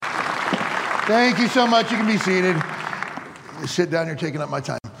Thank you so much. You can be seated. Sit down, you're taking up my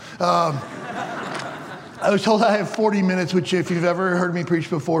time. I was told I have 40 minutes, which if you've ever heard me preach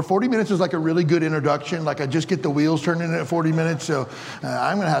before, 40 minutes is like a really good introduction. Like I just get the wheels turning at 40 minutes. So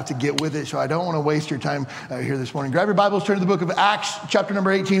I'm going to have to get with it. So I don't want to waste your time here this morning. Grab your Bibles, turn to the book of Acts, chapter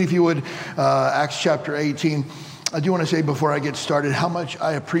number 18, if you would. Acts chapter 18. I do want to say before I get started how much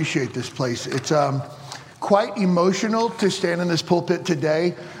I appreciate this place. It's quite emotional to stand in this pulpit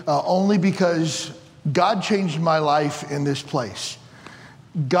today, only because God changed my life in this place.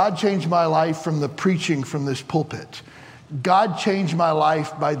 God changed my life from the preaching from this pulpit. God changed my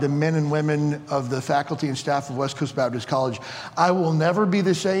life by the men and women of the faculty and staff of West Coast Baptist College. I will never be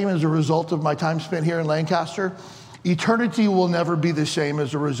the same as a result of my time spent here in Lancaster. Eternity will never be the same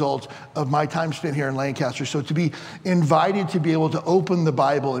as a result of my time spent here in Lancaster. So to be invited to be able to open the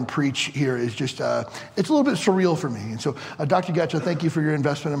Bible and preach here is just, it's a little bit surreal for me. And so Dr. Getcha, thank you for your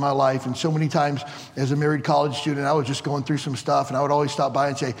investment in my life. And so many times as a married college student, I was just going through some stuff and I would always stop by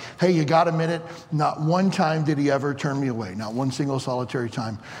and say, hey, you got a minute? Not one time did he ever turn me away. Not one single solitary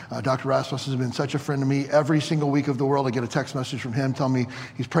time. Dr. Rasmussen has been such a friend to me. Every single week of the world, I get a text message from him telling me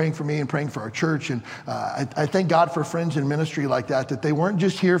he's praying for me and praying for our church. And I thank God for friends in ministry like that they weren't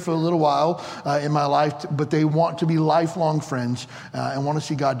just here for a little while in my life, but they want to be lifelong friends and want to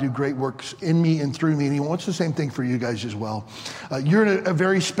see God do great works in me and through me. And he wants the same thing for you guys as well. You're in a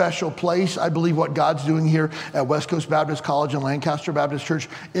very special place. I believe what God's doing here at West Coast Baptist College and Lancaster Baptist Church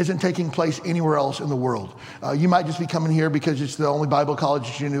isn't taking place anywhere else in the world. You might just be coming here because it's the only Bible college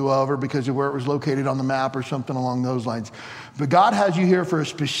that you knew of or because of where it was located on the map or something along those lines. But God has you here for a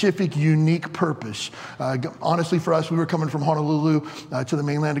specific, unique purpose. Honestly, for us, we were coming from Honolulu to the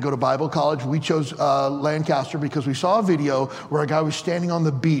mainland to go to Bible college. We chose Lancaster because we saw a video where a guy was standing on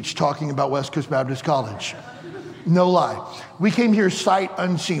the beach talking about West Coast Baptist College. No lie. We came here sight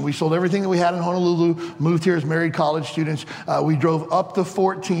unseen. We sold everything that we had in Honolulu, moved here as married college students. We drove up the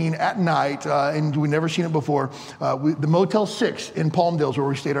 14 at night, and we'd never seen it before. The Motel 6 in Palmdale, where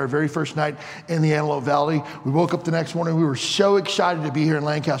we stayed our very first night in the Antelope Valley. We woke up the next morning. We were so excited to be here in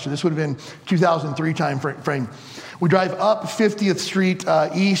Lancaster. This would have been 2003 time frame. We drive up 50th Street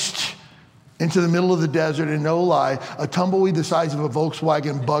east into the middle of the desert, and no lie, a tumbleweed the size of a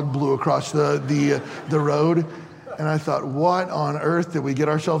Volkswagen Bug blew across the road. And I thought, what on earth did we get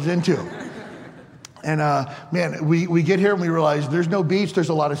ourselves into? And man, we get here and we realize there's no beach. There's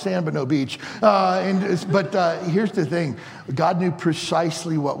a lot of sand, but no beach. But here's the thing. God knew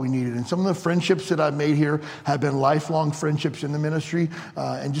precisely what we needed. And some of the friendships that I've made here have been lifelong friendships in the ministry.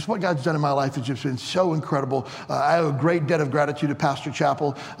 And just what God's done in my life has just been so incredible. I have a great debt of gratitude to Pastor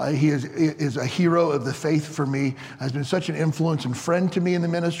Chappell. He is a hero of the faith for me, has been such an influence and friend to me in the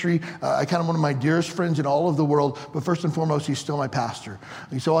ministry. I count him one of my dearest friends in all of the world. But first and foremost, he's still my pastor.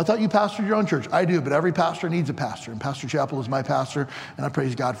 And so I thought you pastored your own church. I do, but every pastor needs a pastor. And Pastor Chappell is my pastor, and I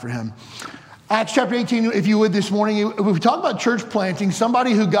praise God for him. Acts chapter 18, if you would, this morning, if we talk about church planting,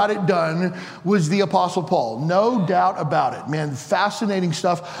 somebody who got it done was the Apostle Paul. No doubt about it. Man, fascinating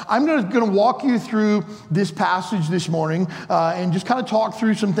stuff. I'm going to walk you through this passage this morning and just kind of talk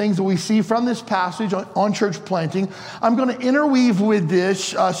through some things that we see from this passage on church planting. I'm going to interweave with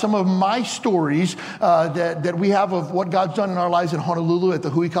this some of my stories that we have of what God's done in our lives in Honolulu at the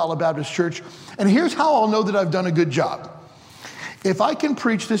Huikala Baptist Church. And here's how I'll know that I've done a good job. If I can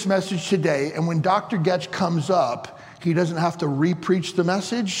preach this message today, and when Dr. Getch comes up, he doesn't have to re-preach the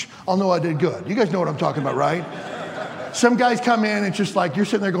message, I'll know I did good. You guys know what I'm talking about, right? Some guys come in and it's just like, you're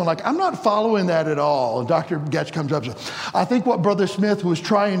sitting there going like, I'm not following that at all. And Dr. Getch comes up and says, I think what Brother Smith was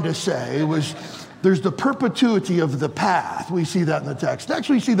trying to say was, there's the perpetuity of the path. We see that in the text. Next,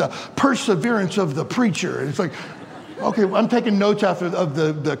 we see the perseverance of the preacher. And it's like, okay, I'm taking notes after of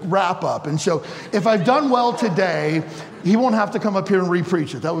the wrap up. And so if I've done well today, he won't have to come up here and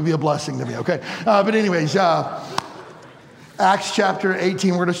re-preach it. That would be a blessing to me, okay? But anyways, Acts chapter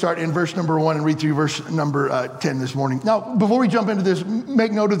 18, we're going to start in verse number 1 and read through verse number 10 this morning. Now, before we jump into this,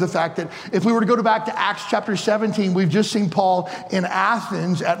 make note of the fact that if we were to go back to Acts chapter 17, we've just seen Paul in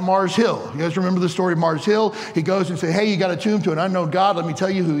Athens at Mars Hill. You guys remember the story of Mars Hill? He goes and says, hey, you got a tomb to an unknown God. Let me tell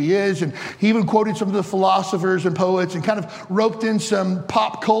you who he is. And he even quoted some of the philosophers and poets and kind of roped in some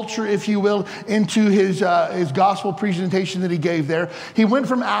pop culture, if you will, into his gospel presentation that he gave there. He went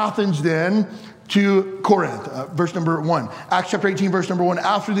from Athens then to Corinth, verse number 1. Acts chapter 18, verse number 1.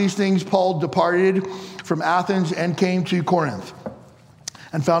 After these things, Paul departed from Athens and came to Corinth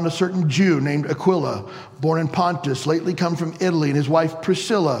and found a certain Jew named Aquila, born in Pontus, lately come from Italy, and his wife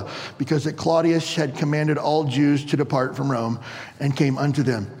Priscilla, because that Claudius had commanded all Jews to depart from Rome, and came unto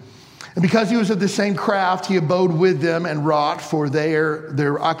them. And because he was of the same craft, he abode with them and wrought, for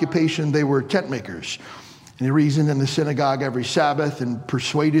their occupation, they were tent makers. And he reasoned in the synagogue every Sabbath and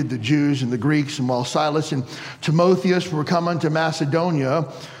persuaded the Jews and the Greeks. And while Silas and Timotheus were come unto Macedonia,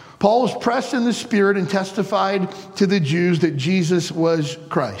 Paul was pressed in the spirit and testified to the Jews that Jesus was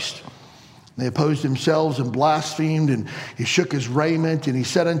Christ. They opposed themselves and blasphemed, and he shook his raiment, and he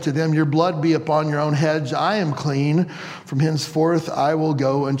said unto them, Your blood be upon your own heads. I am clean. From henceforth I will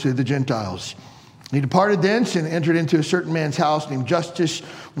go unto the Gentiles. And he departed thence and entered into a certain man's house named Justus,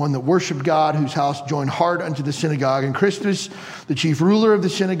 one that worshipped God, whose house joined hard unto the synagogue. And Crispus, the chief ruler of the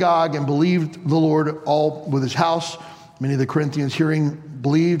synagogue, and believed the Lord all with his house. Many of the Corinthians hearing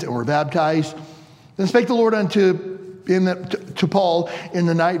believed and were baptized. Then spake the Lord to Paul in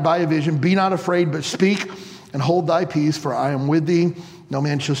the night by a vision, Be not afraid, but speak and hold thy peace, for I am with thee. No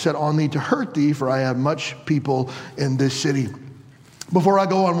man shall set on thee to hurt thee, for I have much people in this city. Before I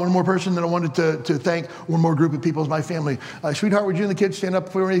go on, one more person that I wanted to thank, one more group of people is my family. Sweetheart, would you and the kids stand up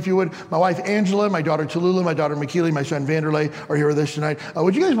for me if you would? My wife, Angela, my daughter, Tallulah, my daughter, McKeely, my son, Vanderlei, are here with us tonight.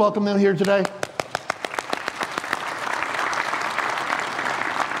 Would you guys welcome them here today?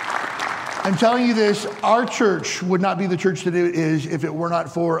 I'm telling you this, our church would not be the church that it is if it were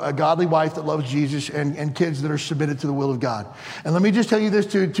not for a godly wife that loves Jesus and kids that are submitted to the will of God. And let me just tell you this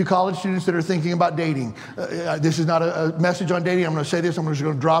to college students that are thinking about dating. This is not a message on dating. I'm going to say this. I'm just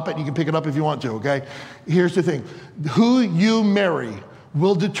going to drop it. You can pick it up if you want to, okay? Here's the thing. Who you marry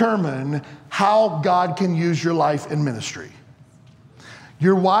will determine how God can use your life in ministry.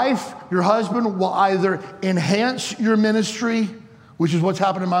 Your wife, your husband will either enhance your ministry, which is what's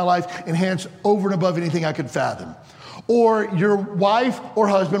happened in my life, enhance over and above anything I could fathom. Or your wife or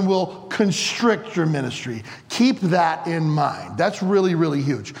husband will constrict your ministry. Keep that in mind. That's really, really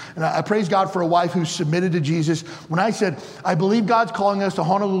huge. And I praise God for a wife who's submitted to Jesus. When I said, I believe God's calling us to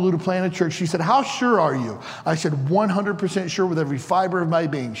Honolulu to plant a church, she said, how sure are you? I said, 100% sure with every fiber of my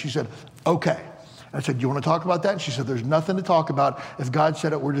being. She said, okay. I said, do you want to talk about that? And she said, there's nothing to talk about. If God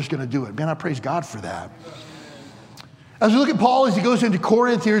said it, we're just going to do it. Man, I praise God for that. As we look at Paul as he goes into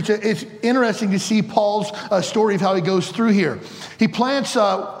Corinth here, it's interesting to see Paul's story of how he goes through here. He plants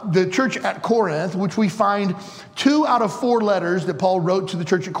the church at Corinth, which we find 2 out of 4 letters that Paul wrote to the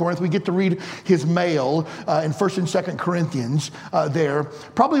church at Corinth. We get to read his mail in 1st and 2nd Corinthians there.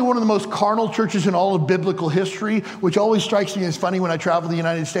 Probably one of the most carnal churches in all of biblical history, which always strikes me as funny when I travel to the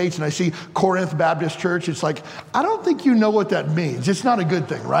United States and I see Corinth Baptist Church. It's like, I don't think you know what that means. It's not a good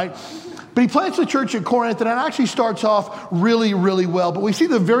thing, right? But he plants the church at Corinth, and it actually starts off really, really well. But we see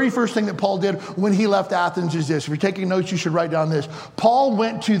the very first thing that Paul did when he left Athens is this. If you're taking notes, you should write down this. Paul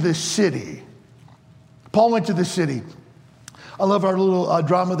went to the city. Paul went to the city. I love our little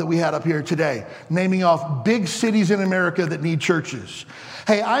drama that we had up here today, naming off big cities in America that need churches.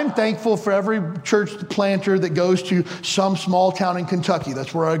 Hey, I'm thankful for every church planter that goes to some small town in Kentucky.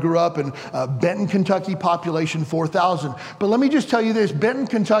 That's where I grew up in Benton, Kentucky, population 4,000. But let me just tell you this, Benton,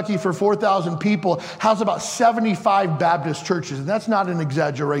 Kentucky, for 4,000 people, has about 75 Baptist churches, and that's not an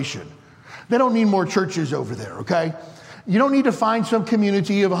exaggeration. They don't need more churches over there, okay? You don't need to find some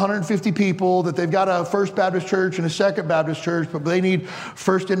community of 150 people that they've got a First Baptist Church and a Second Baptist Church, but they need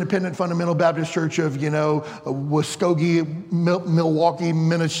First Independent Fundamental Baptist Church of, Muskogee, Milwaukee,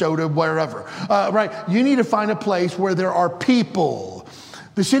 Minnesota, wherever. Right? You need to find a place where there are people.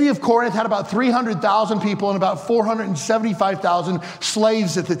 The city of Corinth had about 300,000 people and about 475,000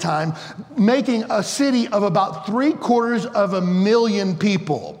 slaves at the time, making a city of about 750,000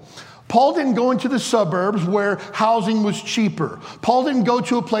 people. Paul didn't go into the suburbs where housing was cheaper. Paul didn't go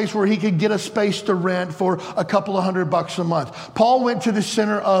to a place where he could get a space to rent for a couple of $100 a month. Paul went to the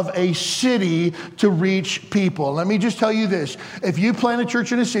center of a city to reach people. Let me just tell you this. If you plant a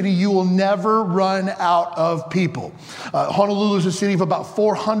church in a city, you will never run out of people. Honolulu is a city of about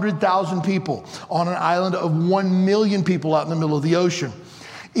 400,000 people on an island of 1 million people out in the middle of the ocean.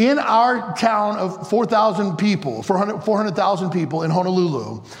 In our town of 4,000 people, 400,000 people in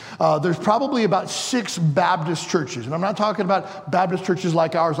Honolulu, there's probably about 6 Baptist churches. And I'm not talking about Baptist churches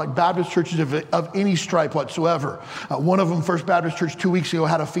like ours, like Baptist churches of any stripe whatsoever. One of them, First Baptist Church, 2 weeks ago,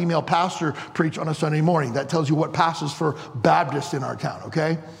 had a female pastor preach on a Sunday morning. That tells you what passes for Baptists in our town,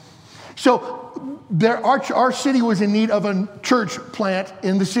 okay? So our city was in need of a church plant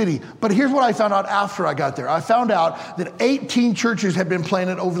in the city. But here's what I found out after I got there. I found out that 18 churches had been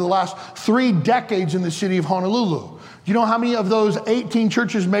planted over the last 3 decades in the city of Honolulu. Do you know how many of those 18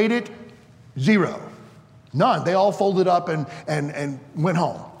 churches made it? 0. None. They all folded up and went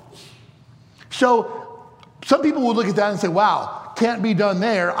home. So some people would look at that and say, wow, can't be done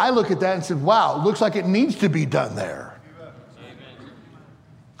there. I look at that and say, wow, looks like it needs to be done there.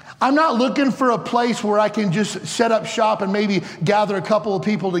 I'm not looking for a place where I can just set up shop and maybe gather a couple of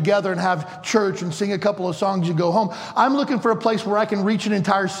people together and have church and sing a couple of songs and go home. I'm looking for a place where I can reach an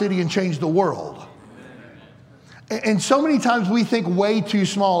entire city and change the world. And so many times we think way too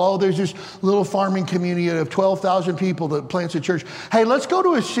small. Oh, there's this little farming community of 12,000 people that plants a church. Hey, let's go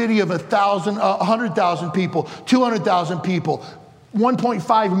to a city of 100,000 people, 200,000 people,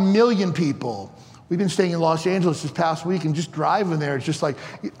 1.5 million people. We've been staying in Los Angeles this past week, and just driving there, it's just like,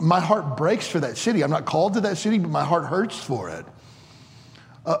 my heart breaks for that city. I'm not called to that city, but my heart hurts for it.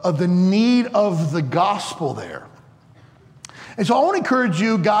 Of the need of the gospel there. And so I want to encourage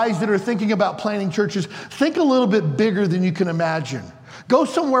you guys that are thinking about planting churches, think a little bit bigger than you can imagine. Go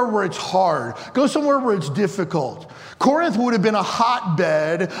somewhere where it's hard. Go somewhere where it's difficult. Corinth would have been a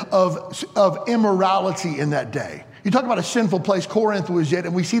hotbed of immorality in that day. You talk about a sinful place, Corinth was it,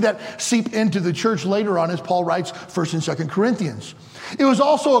 and we see that seep into the church later on as Paul writes 1st and 2nd Corinthians. It was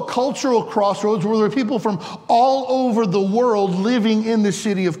also a cultural crossroads where there were people from all over the world living in the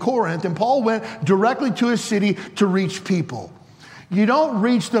city of Corinth, and Paul went directly to a city to reach people. You don't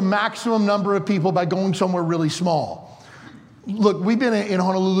reach the maximum number of people by going somewhere really small. Look, we've been in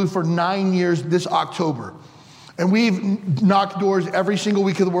Honolulu for 9 years this October, and we've knocked doors every single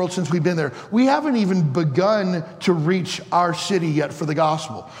week of the world since we've been there. We haven't even begun to reach our city yet for the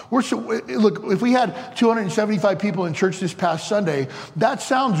gospel. Look, if we had 275 people in church this past Sunday, that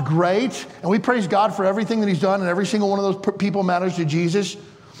sounds great, and we praise God for everything that he's done, and every single one of those people matters to Jesus.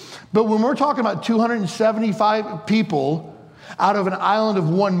 But when we're talking about 275 people out of an island of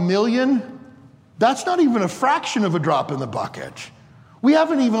 1 million, that's not even a fraction of a drop in the bucket. We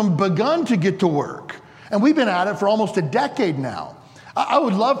haven't even begun to get to work. And we've been at it for almost a decade now. I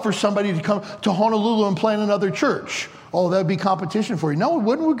would love for somebody to come to Honolulu and plant another church. Oh, that'd be competition for you. No, it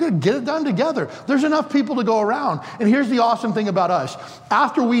wouldn't. We're good. Get it done together. There's enough people to go around. And here's the awesome thing about us.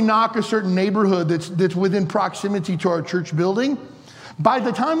 After we knock a certain neighborhood that's within proximity to our church building, by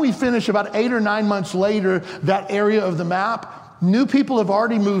the time we finish about 8 or 9 months later, that area of the map, new people have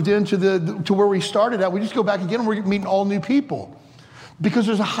already moved into to where we started at. We just go back again and we're meeting all new people because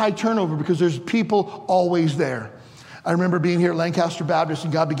there's a high turnover, because there's people always there. I remember being here at Lancaster Baptist,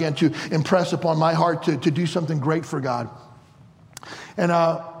 and God began to impress upon my heart to do something great for God. And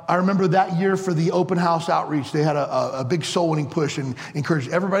I remember that year for the open house outreach, they had a big soul winning push and encouraged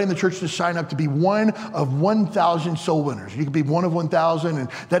everybody in the church to sign up to be one of 1,000 soul winners. You could be one of 1,000, and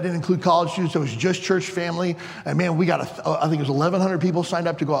that didn't include college students. It was just church family. And man, we got, I think it was 1,100 people signed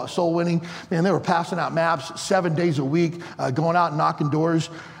up to go out soul winning. Man, they were passing out maps 7 days a week, going out and knocking doors.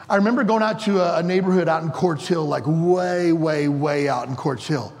 I remember going out to a neighborhood out in Quartz Hill, like way, way, way out in Quartz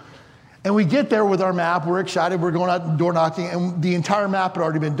Hill. And we get there with our map, we're excited, we're going out door knocking, and the entire map had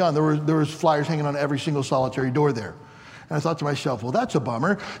already been done. There was flyers hanging on every single solitary door there. And I thought to myself, well, that's a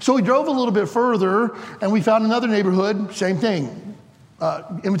bummer. So we drove a little bit further, and we found another neighborhood, same thing.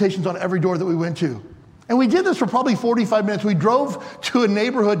 Invitations on every door that we went to. And we did this for probably 45 minutes. We drove to a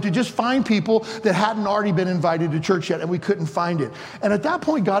neighborhood to just find people that hadn't already been invited to church yet, and we couldn't find it. And at that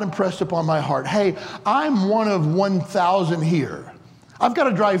point, God impressed upon my heart, hey, I'm one of 1,000 here. I've got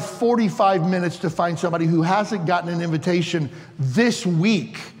to drive 45 minutes to find somebody who hasn't gotten an invitation this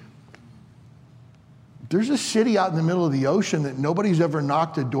week. There's a city out in the middle of the ocean that nobody's ever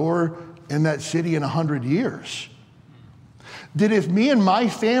knocked a door in that city in 100 years. That if me and my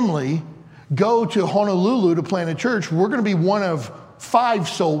family go to Honolulu to plant a church, we're going to be one of 5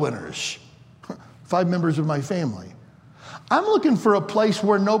 soul winners, 5 members of my family. I'm looking for a place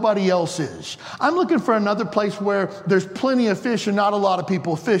where nobody else is. I'm looking for another place where there's plenty of fish and not a lot of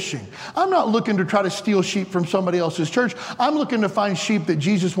people fishing. I'm not looking to try to steal sheep from somebody else's church. I'm looking to find sheep that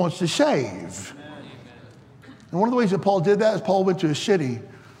Jesus wants to save. And one of the ways that Paul did that is Paul went to a city.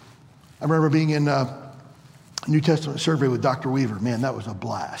 I remember being in New Testament survey with Dr. Weaver. Man, that was a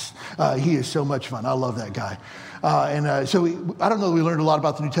blast. He is so much fun. I love that guy. So I don't know that we learned a lot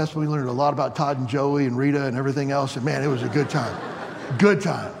about the New Testament. We learned a lot about Todd and Joey and Rita and everything else. And man, it was a good time. Good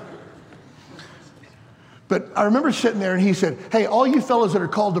time. But I remember sitting there and he said, hey, all you fellas that are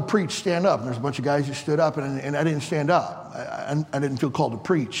called to preach, stand up. And there's a bunch of guys that stood up and I didn't stand up. I didn't feel called to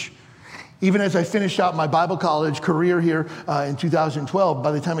preach. Even as I finished out my Bible college career here in 2012,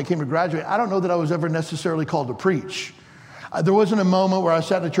 by the time I came to graduate, I don't know that I was ever necessarily called to preach. There wasn't a moment where I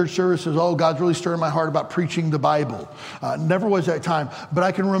sat in a church service and said, oh, God's really stirring my heart about preaching the Bible. Never was that time. But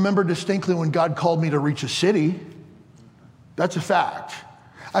I can remember distinctly when God called me to reach a city. That's a fact.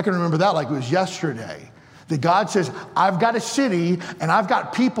 I can remember that like it was yesterday. That God says, I've got a city and I've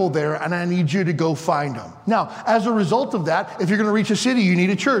got people there and I need you to go find them. Now, as a result of that, if you're going to reach a city, you need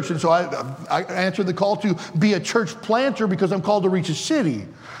a church. And so I answered the call to be a church planter because I'm called to reach a city.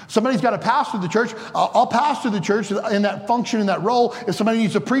 Somebody's got to pastor the church. I'll pastor the church in that function, in that role. If somebody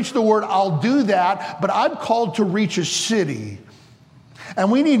needs to preach the word, I'll do that. But I'm called to reach a city. And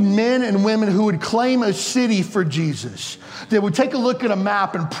we need men and women who would claim a city for Jesus. They would take a look at a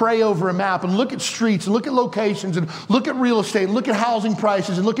map and pray over a map and look at streets and look at locations and look at real estate and look at housing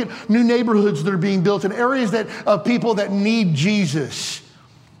prices and look at new neighborhoods that are being built in areas of people that need Jesus.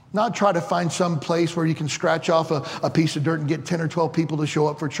 Not try to find some place where you can scratch off a piece of dirt and get 10 or 12 people to show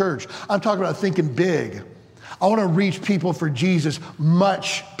up for church. I'm talking about thinking big. I want to reach people for Jesus,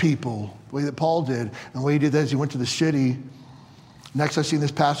 much people, the way that Paul did. And the way he did that is he went to the city. Next, I see in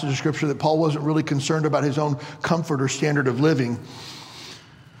this passage of scripture that Paul wasn't really concerned about his own comfort or standard of living.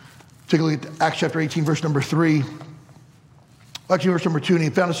 Take a look at Acts chapter 18, verse number 3. Actually, verse number 2, and he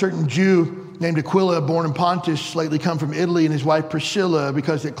found a certain Jew named Aquila, born in Pontus, lately come from Italy, and his wife Priscilla,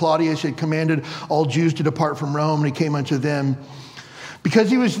 because that Claudius had commanded all Jews to depart from Rome, and he came unto them. Because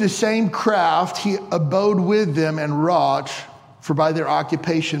he was the same craft, he abode with them and wrought, for by their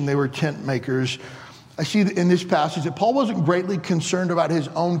occupation they were tent makers. I see in this passage that Paul wasn't greatly concerned about his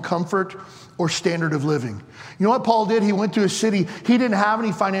own comfort or standard of living. You know what Paul did? He went to a city. He didn't have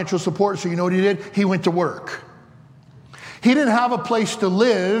any financial support, so you know what he did? He went to work. He didn't have a place to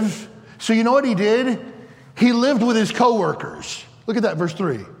live, so you know what he did? He lived with his coworkers. Look at that, verse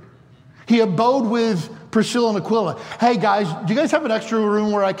 3. He abode with Priscilla and Aquila. Hey guys, do you guys have an extra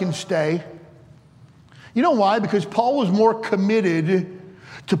room where I can stay? You know why? Because Paul was more committed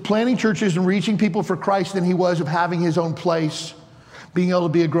to planting churches and reaching people for Christ than he was of having his own place, being able to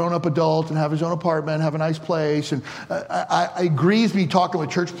be a grown-up adult and have his own apartment, have a nice place. And it grieves me talking with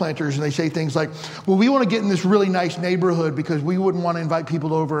church planters, and they say things like, well, we want to get in this really nice neighborhood because we wouldn't want to invite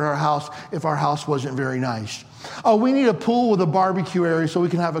people over to our house if our house wasn't very nice. Oh, we need a pool with a barbecue area so we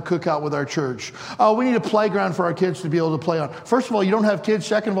can have a cookout with our church. Oh, we need a playground for our kids to be able to play on. First of all, you don't have kids.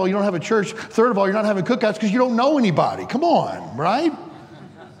 Second of all, you don't have a church. Third of all, you're not having cookouts because you don't know anybody. Come on, right?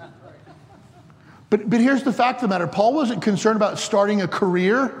 But here's the fact of the matter. Paul wasn't concerned about starting a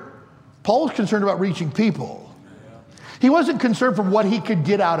career. Paul was concerned about reaching people. He wasn't concerned for what he could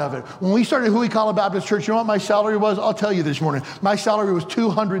get out of it. When we started Hui Kala Baptist Church, you know what my salary was? I'll tell you this morning. My salary was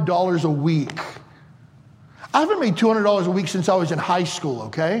 $200 a week. I haven't made $200 a week since I was in high school,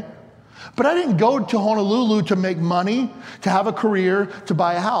 okay? But I didn't go to Honolulu to make money, to have a career, to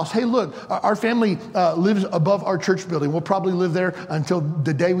buy a house. Hey, look, our family lives above our church building. We'll probably live there until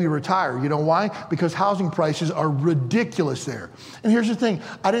the day we retire. You know why? Because housing prices are ridiculous there. And here's the thing.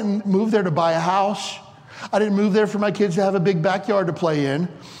 I didn't move there to buy a house. I didn't move there for my kids to have a big backyard to play in.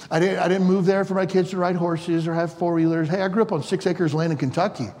 I didn't move there for my kids to ride horses or have four-wheelers. Hey, I grew up on 6 acres of land in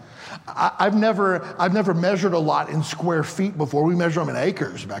Kentucky. I've never measured a lot in square feet before. We measure them in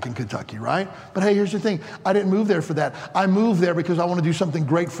acres back in Kentucky, right? But hey, here's the thing. I didn't move there for that. I moved there because I want to do something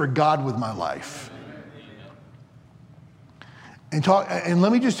great for God with my life. And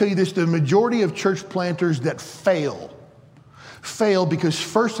let me just tell you this, the majority of church planters that fail because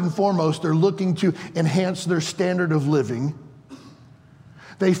first and foremost, they're looking to enhance their standard of living.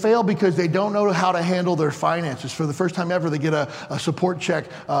 They fail because they don't know how to handle their finances. For the first time ever, they get a support check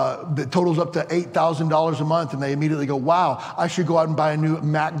that totals up to $8,000 a month, and they immediately go, wow, I should go out and buy a new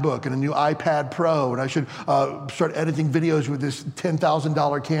MacBook and a new iPad Pro, and I should start editing videos with this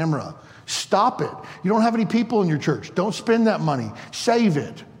 $10,000 camera. Stop it. You don't have any people in your church. Don't spend that money. Save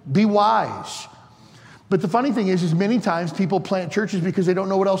it. Be wise. But the funny thing is many times people plant churches because they don't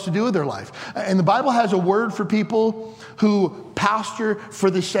know what else to do with their life. And the Bible has a word for people who pastor for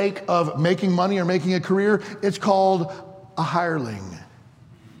the sake of making money or making a career. It's called a hireling.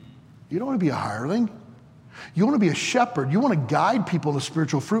 You don't want to be a hireling. You want to be a shepherd. You want to guide people to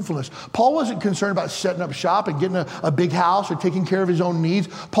spiritual fruitfulness. Paul wasn't concerned about setting up shop and getting a big house or taking care of his own needs.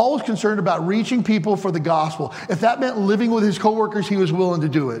 Paul was concerned about reaching people for the gospel. If that meant living with his coworkers, he was willing to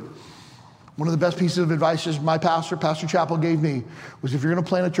do it. One of the best pieces of advice is my pastor, Pastor Chappell, gave me was if you're going to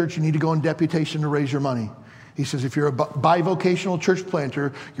plant a church, you need to go on deputation to raise your money. He says if you're a bivocational church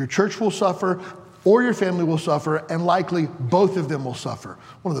planter, your church will suffer or your family will suffer, and likely both of them will suffer.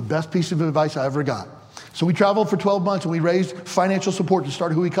 One of the best pieces of advice I ever got. So we traveled for 12 months and we raised financial support to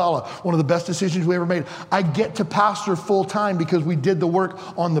start Hui Kala. One of the best decisions we ever made. I get to pastor full time because we did the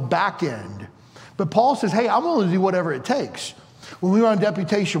work on the back end. But Paul says, hey, I'm willing to do whatever it takes. When we were on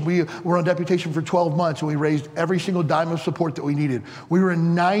deputation, we were on deputation for 12 months and we raised every single dime of support that we needed. We were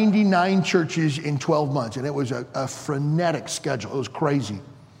in 99 churches in 12 months and it was a frenetic schedule. It was crazy.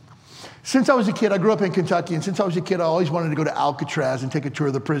 Since I was a kid, I grew up in Kentucky, and since I was a kid, I always wanted to go to Alcatraz and take a tour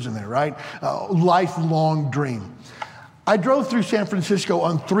of the prison there, right? Lifelong dream. I drove through San Francisco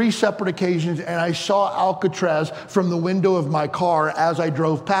on 3 separate occasions, and I saw Alcatraz from the window of my car as I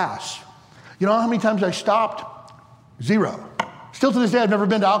drove past. You know how many times I stopped? 0. Still to this day, I've never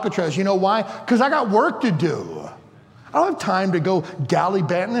been to Alcatraz. You know why? Because I got work to do. I don't have time to go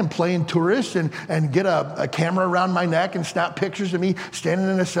gallivanting and playing tourist and get a camera around my neck and snap pictures of me standing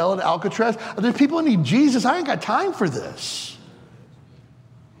in a cell at Alcatraz. There's people who need Jesus. I ain't got time for this.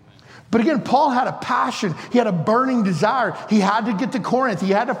 But again, Paul had a passion. He had a burning desire. He had to get to Corinth.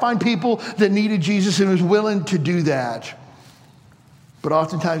 He had to find people that needed Jesus and was willing to do that. But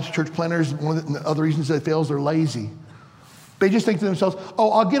oftentimes, church planners, one of the other reasons they fail is they're lazy. They just think to themselves,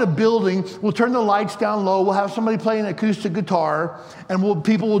 oh, I'll get a building, we'll turn the lights down low, we'll have somebody play an acoustic guitar, and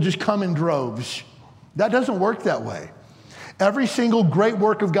people will just come in droves. That doesn't work that way. Every single great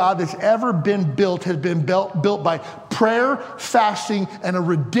work of God that's ever been built has been built by prayer, fasting, and a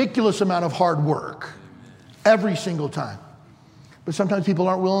ridiculous amount of hard work. Every single time. But sometimes people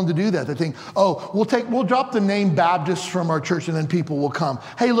aren't willing to do that. They think, oh, we'll drop the name Baptist from our church and then people will come.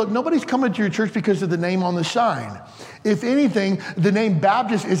 Hey, look, nobody's coming to your church because of the name on the sign. If anything, the name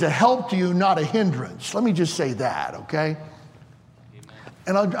Baptist is a help to you, not a hindrance. Let me just say that, okay?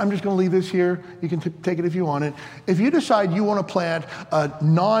 And I'm just going to leave this here. You can take it if you want it. If you decide you want to plant a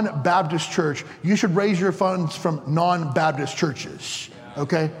non-Baptist church, you should raise your funds from non-Baptist churches,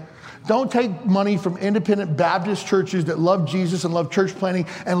 okay? Don't take money from independent Baptist churches that love Jesus and love church planting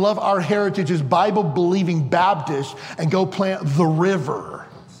and love our heritage as Bible-believing Baptists and go plant the River.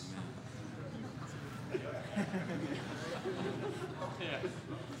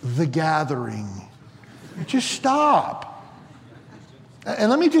 The Gathering. Just stop. And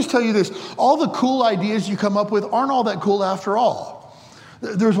let me just tell you this. All the cool ideas you come up with aren't all that cool after all.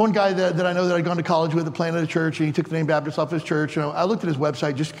 There was one guy that I know that I'd gone to college with that planted a church, and he took the name Baptist off his church. You know, I looked at his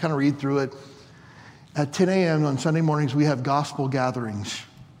website just to kind of read through it. At 10 a.m. on Sunday mornings, we have gospel gatherings.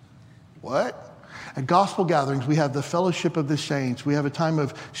 What? At gospel gatherings, we have the fellowship of the saints. We have a time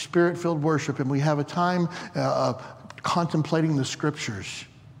of spirit-filled worship, and we have a time of contemplating the scriptures.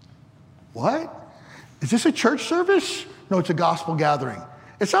 What? Is this a church service? No, it's a gospel gathering.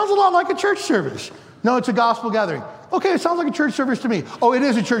 It sounds a lot like a church service. No, it's a gospel gathering. Okay, it sounds like a church service to me. Oh, it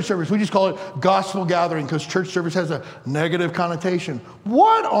is a church service. We just call it gospel gathering because church service has a negative connotation.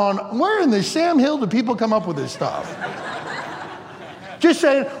 Where in the Sam Hill do people come up with this stuff? Just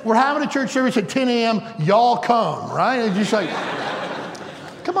saying, we're having a church service at 10 a.m., y'all come, right? It's just like,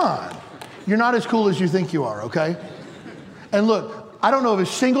 come on. You're not as cool as you think you are, okay? And look, I don't know of a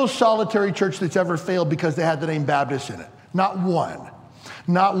single solitary church that's ever failed because they had the name Baptist in it. Not one.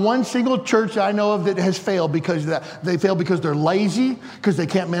 Not one single church that I know of that has failed because of that. They fail because they're lazy, because they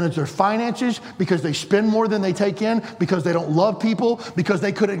can't manage their finances, because they spend more than they take in, because they don't love people, because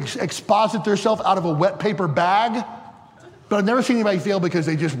they could exposit themselves out of a wet paper bag. But I've never seen anybody fail because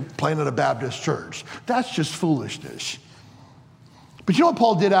they just planted a Baptist church. That's just foolishness. But you know what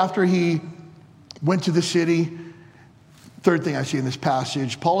Paul did after he went to the city? Third thing I see in this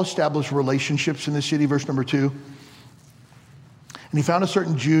passage, Paul established relationships in the city, verse number 2. And he found a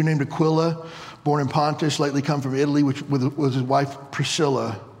certain Jew named Aquila, born in Pontus, lately come from Italy, which was his wife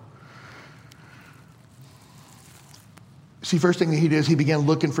Priscilla. See, first thing that he did is he began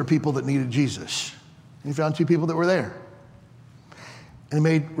looking for people that needed Jesus. And he found 2 people that were there. And he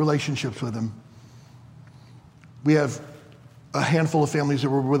made relationships with them. We have a handful of families that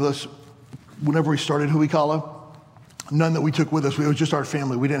were with us whenever we started Huikala. None that we took with us. It was just our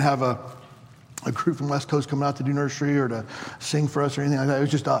family. We didn't have a group from West Coast coming out to do nursery or to sing for us or anything like that. It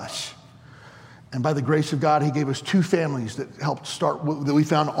was just us. And by the grace of God, he gave us 2 families that helped start, that we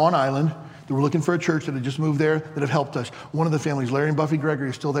found on island, that were looking for a church that had just moved there, that have helped us. One of the families, Larry and Buffy Gregory,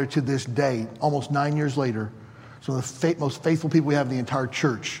 is still there to this day, almost 9 years later. So the most faithful people we have in the entire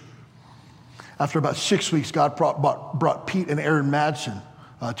church. After about 6 weeks, God brought Pete and Aaron Madsen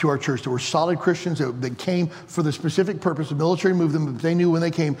to our church. They were solid Christians that came for the specific purpose. The military moved them, but they knew when they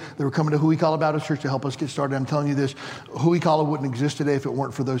came, they were coming to Huikala Baptist Church to help us get started. I'm telling you this, Huikala wouldn't exist today if it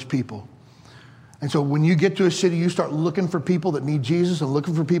weren't for those people. And so when you get to a city, you start looking for people that need Jesus and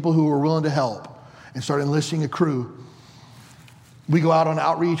looking for people who are willing to help and start enlisting a crew. We go out on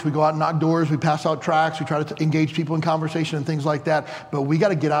outreach, we go out and knock doors, we pass out tracts, we try to engage people in conversation and things like that. But we got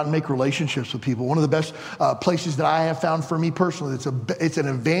to get out and make relationships with people. One of the best places that I have found for me personally, it's an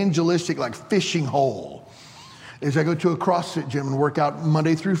evangelistic like fishing hole, is I go to a CrossFit gym and work out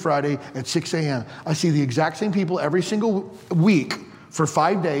Monday through Friday at 6 a.m. I see the exact same people every single week for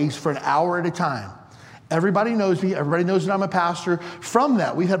 5 days for an hour at a time. Everybody knows me. Everybody knows that I'm a pastor. From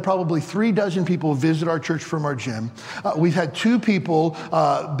that, we've had probably 36 people visit our church from our gym. We've had 2 people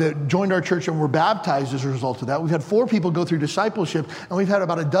that joined our church and were baptized as a result of that. We've had 4 people go through discipleship, and we've had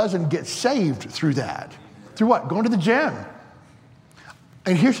about a dozen get saved through that. Through what? Going to the gym.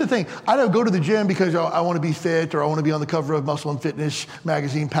 And here's the thing. I don't go to the gym because I want to be fit or I want to be on the cover of Muscle and Fitness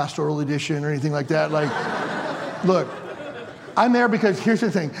magazine, Pastoral Edition, or anything like that. Like, look. I'm there because here's the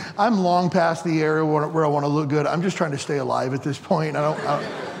thing. I'm long past the area where I want to look good. I'm just trying to stay alive at this point. I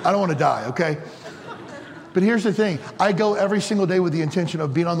don't want to die, okay? But here's the thing. I go every single day with the intention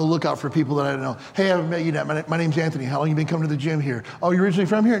of being on the lookout for people that I don't know. Hey, I haven't met you yet. My name's Anthony. How long have you been coming to the gym here? Oh, you're originally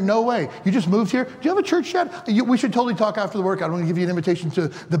from here? No way. You just moved here? Do you have a church yet? We should totally talk after the workout. I want to give you an invitation to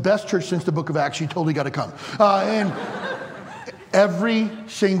the best church since the book of Acts. You totally got to come. And every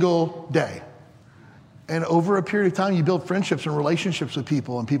single day. And over a period of time, you build friendships and relationships with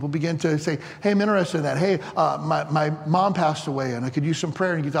people, and people begin to say, hey, I'm interested in that. Hey, my mom passed away, and I could use some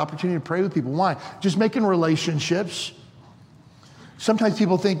prayer, and you get the opportunity to pray with people. Why? Just making relationships. Sometimes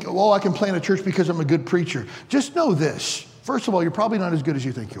people think, oh, I can plant a church because I'm a good preacher. Just know this. First of all, you're probably not as good as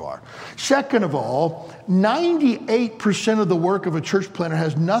you think you are. Second of all, 98% of the work of a church planter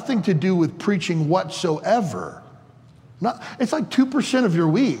has nothing to do with preaching whatsoever. It's like 2% of your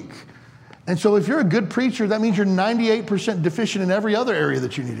week. And so if you're a good preacher, that means you're 98% deficient in every other area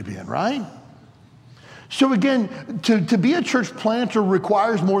that you need to be in, right? So again, to be a church planter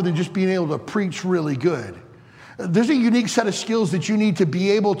requires more than just being able to preach really good. There's a unique set of skills that you need to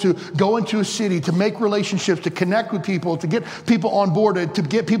be able to go into a city, to make relationships, to connect with people, to get people on board, to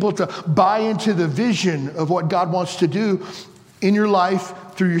get people to buy into the vision of what God wants to do in your life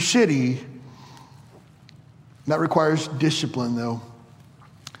through your city. That requires discipline, though.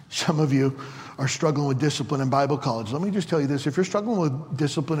 Some of you are struggling with discipline in Bible college. Let me just tell you this. If you're struggling with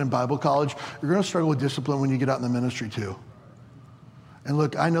discipline in Bible college, you're going to struggle with discipline when you get out in the ministry too. And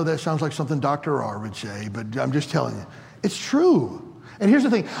look, I know that sounds like something Dr. R would say, but I'm just telling you, it's true. And here's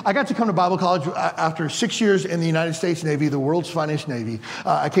the thing. I got to come to Bible college after 6 years in the United States Navy, the world's finest Navy.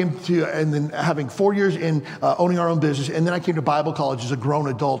 I came to, and then having 4 years in owning our own business, and then I came to Bible college as a grown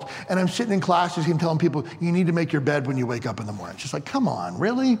adult. And I'm sitting in classes and telling people, you need to make your bed when you wake up in the morning. It's just like, come on,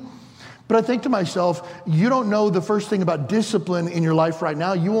 really? But I think to myself, you don't know the first thing about discipline in your life right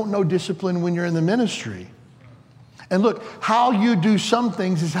now. You won't know discipline when you're in the ministry. And look, how you do some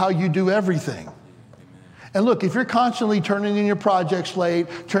things is how you do everything. And look, if you're constantly turning in your projects late,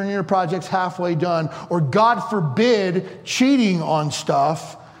 turning your projects halfway done, or God forbid, cheating on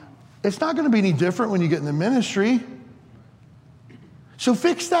stuff, it's not going to be any different when you get in the ministry. So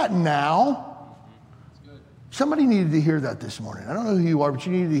fix that now. Somebody needed to hear that this morning. I don't know who you are, but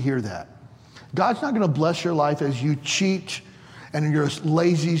you needed to hear that. God's not going to bless your life as you cheat and you're a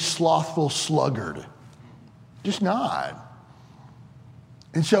lazy, slothful sluggard. Just not.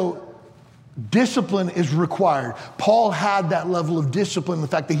 And so discipline is required. Paul had that level of discipline, the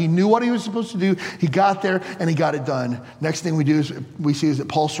fact that he knew what he was supposed to do, he got there, and he got it done. Next thing we see is that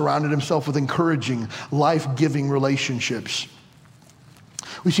Paul surrounded himself with encouraging, life-giving relationships.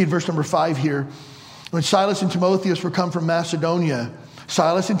 We see in verse number 5 here, when Silas and Timotheus were come from Macedonia,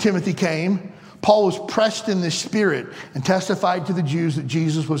 Silas and Timothy came. Paul was pressed in the spirit and testified to the Jews that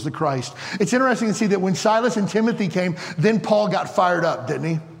Jesus was the Christ. It's interesting to see that when Silas and Timothy came, then Paul got fired up, didn't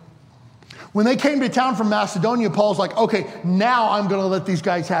he? When they came to town from Macedonia, Paul's like, okay, now I'm going to let these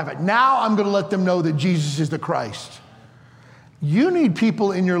guys have it. Now I'm going to let them know that Jesus is the Christ. You need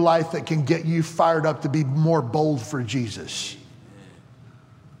people in your life that can get you fired up to be more bold for Jesus.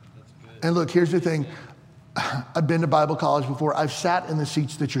 And look, here's the thing. I've been to Bible college before. I've sat in the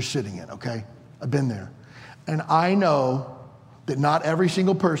seats that you're sitting in, okay? I've been there. And I know that not every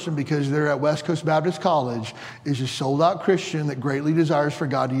single person, because they're at West Coast Baptist College, is a sold-out Christian that greatly desires for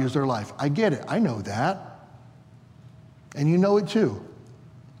God to use their life. I get it. I know that. And you know it too.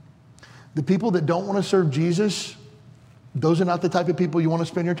 The people that don't want to serve Jesus, those are not the type of people you want to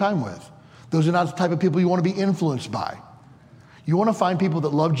spend your time with. Those are not the type of people you want to be influenced by. You want to find people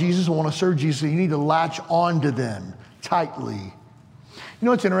that love Jesus and want to serve Jesus, so you need to latch on to them tightly. You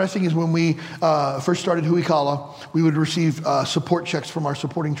know what's interesting is when we first started Huikala, we would receive support checks from our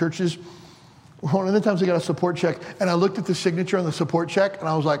supporting churches. One of the times we got a support check, and I looked at the signature on the support check, and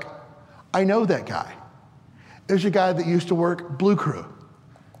I was like, I know that guy. There's a guy that used to work Blue Crew,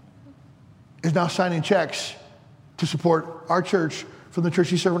 is now signing checks to support our church from the church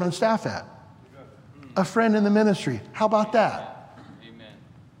he's serving on staff at. A friend in the ministry. How about that? Amen.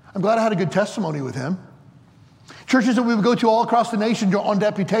 I'm glad I had a good testimony with him. Churches that we would go to all across the nation on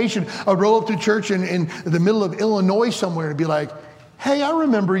deputation, I'd roll up to church in the middle of Illinois somewhere and be like, Hey, I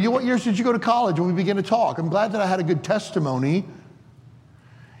remember you. What years did you go to college? And we began to talk. I'm glad that I had a good testimony.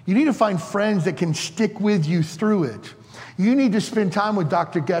 You need to find friends that can stick with you through it. You need to spend time with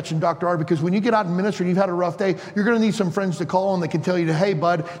Dr. Getch and Dr. R, because when you get out in ministry and you've had a rough day, you're going to need some friends to call on that can tell you, hey,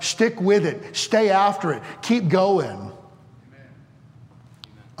 bud, stick with it. Stay after it. Keep going. Amen.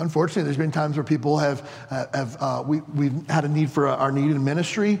 Unfortunately, there's been times where people we've had a need for our need in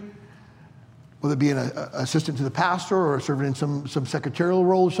ministry, whether it be an assistant to the pastor or serving in some secretarial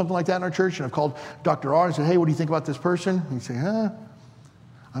role or something like that in our church. And I've called Dr. R and said, hey, what do you think about this person? And he'd say,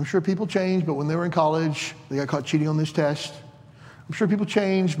 I'm sure people change, but when they were in college, they got caught cheating on this test. I'm sure people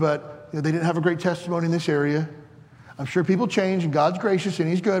change, but they didn't have a great testimony in this area. I'm sure people change, and God's gracious and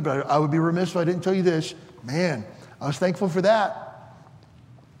he's good, but I would be remiss if I didn't tell you this. Man, I was thankful for that.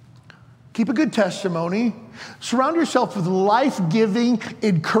 Keep a good testimony. Surround yourself with life-giving,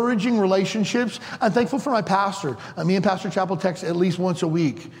 encouraging relationships. I'm thankful for my pastor. Me and Pastor Chappell text at least once a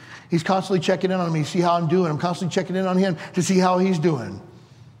week. He's constantly checking in on me to see how I'm doing. I'm constantly checking in on him to see how he's doing.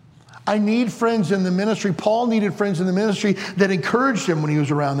 I need friends in the ministry. Paul needed friends in the ministry that encouraged him when he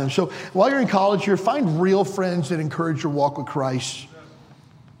was around them. So while you're in college here, find real friends that encourage your walk with Christ.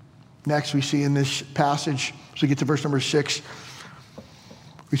 Next, we see in this passage, so we get to verse number 6,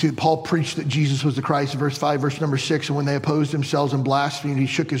 we see that Paul preached that Jesus was the Christ. Verse 5, verse number 6, and when they opposed themselves and blasphemed, he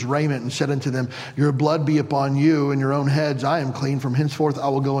shook his raiment and said unto them, your blood be upon you and your own heads. I am clean. From henceforth I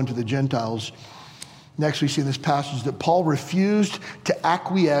will go unto the Gentiles. Next, we see in this passage that Paul refused to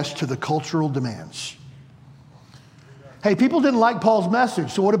acquiesce to the cultural demands. Hey, people didn't like Paul's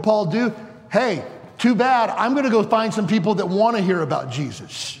message. So what did Paul do? Hey, too bad. I'm going to go find some people that want to hear about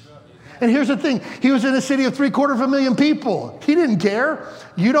Jesus. And here's the thing. He was in a city of 750,000 people. He didn't care.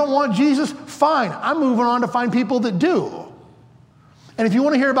 You don't want Jesus? Fine. I'm moving on to find people that do. And if you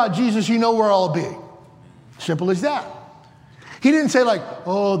want to hear about Jesus, you know where I'll be. Simple as that. He didn't say like,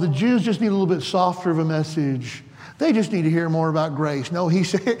 oh, the Jews just need a little bit softer of a message. They just need to hear more about grace. No, he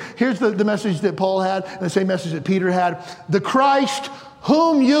said, here's the message that Paul had, and the same message that Peter had. The Christ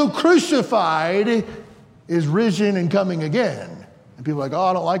whom you crucified is risen and coming again. And people are like, oh,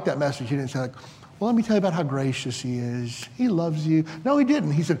 I don't like that message. He didn't say like, well, let me tell you about how gracious he is. He loves you. No, he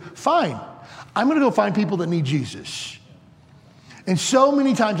didn't. He said, fine, I'm going to go find people that need Jesus. And so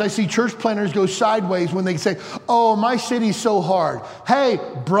many times I see church planners go sideways when they say, oh, my city's so hard. Hey,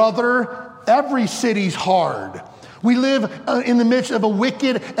 brother, every city's hard. We live in the midst of a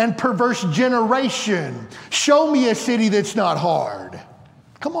wicked and perverse generation. Show me a city that's not hard.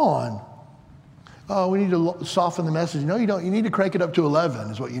 Come on. Oh, we need to soften the message. No, you don't. You need to crank it up to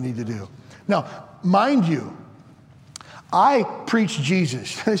 11 is what you need to do. Now, mind you, I preached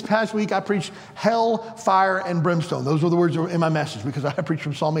Jesus. This past week, I preached hell, fire, and brimstone. Those were the words that were in my message because I preached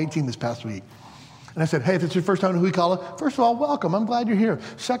from Psalm 18 this past week. And I said, hey, if it's your first time to Hui Kala, first of all, welcome. I'm glad you're here.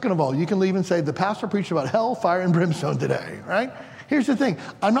 Second of all, you can leave and say, the pastor preached about hell, fire, and brimstone today, right? Here's the thing.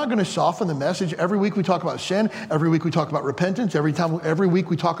 I'm not going to soften the message. Every week we talk about sin. Every week we talk about repentance. Every week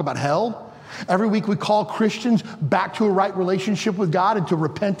we talk about hell. Every week we call Christians back to a right relationship with God and to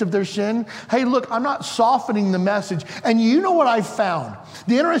repent of their sin. Hey, look, I'm not softening the message. And you know what I've found?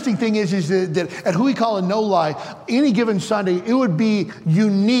 The interesting thing is that at Hui Kala No Lie, any given Sunday, it would be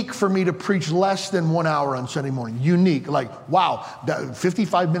unique for me to preach less than 1 hour on Sunday morning. Unique. Like, wow,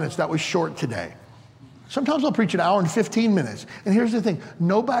 55 minutes, that was short today. Sometimes I'll preach an hour and 15 minutes. And here's the thing.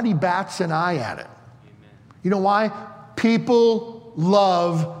 Nobody bats an eye at it. Amen. You know why? People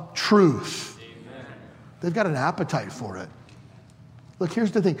love truth. Amen. They've got an appetite for it. Look,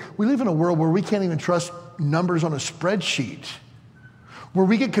 here's the thing. We live in a world where we can't even trust numbers on a spreadsheet, where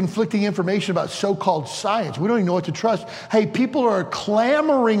we get conflicting information about so-called science. We don't even know what to trust. Hey, people are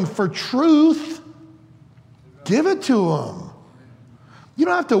clamoring for truth. Give it to them. You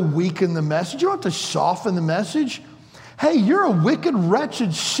don't have to weaken the message. You don't have to soften the message. Hey, you're a wicked,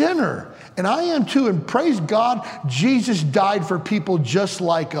 wretched sinner. And I am too, and praise God, Jesus died for people just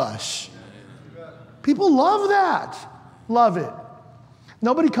like us. People love that. Love it.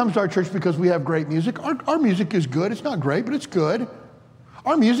 Nobody comes to our church because we have great music. Our music is good. It's not great, but it's good.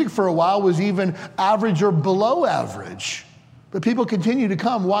 Our music for a while was even average or below average. But people continue to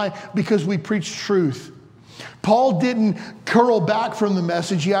come. Why? Because we preach truth. Paul didn't curl back from the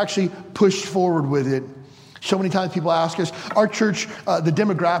message. He actually pushed forward with it. So many times people ask us, our church, the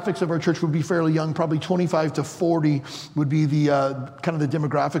demographics of our church would be fairly young, probably 25 to 40 would be the kind of the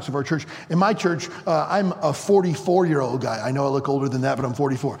demographics of our church. In my church, I'm a 44-year-old guy. I know I look older than that, but I'm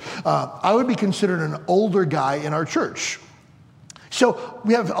 44. I would be considered an older guy in our church. So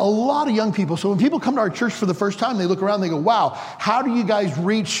we have a lot of young people. So when people come to our church for the first time, they look around and they go, wow, how do you guys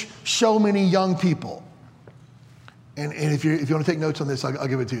reach so many young people? And if you want to take notes on this, I'll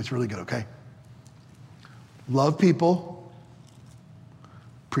give it to you. It's really good, okay? Love people,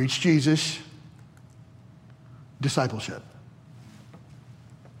 preach Jesus, discipleship.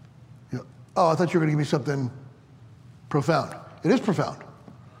 Oh, I thought you were going to give me something profound. It is profound.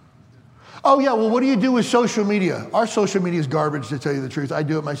 Oh, yeah, well, what do you do with social media? Our social media is garbage, to tell you the truth. I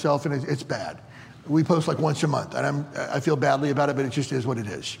do it myself, and it's bad. We post like once a month, and I feel badly about it, but it just is what it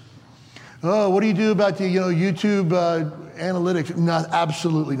is. Oh, what do you do about the YouTube analytics?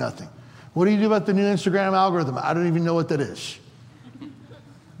 Absolutely nothing. What do you do about the new Instagram algorithm? I don't even know what that is.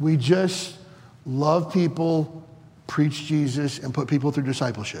 We just love people, preach Jesus, and put people through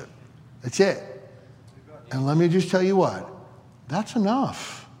discipleship. That's it. And let me just tell you what, that's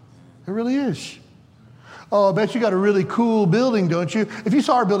enough. It really is. Oh, I bet you got a really cool building, don't you? If you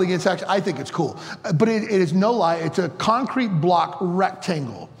saw our building, I think it's cool. But it is no lie. It's a concrete block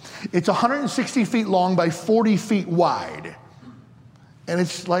rectangle. It's 160 feet long by 40 feet wide. And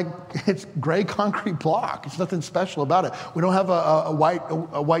it's gray concrete block. It's nothing special about it. We don't have a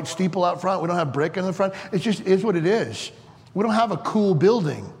white steeple out front. We don't have brick in the front. It just is what it is. We don't have a cool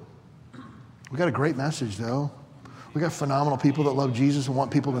building. We got a great message, though. We got phenomenal people that love Jesus and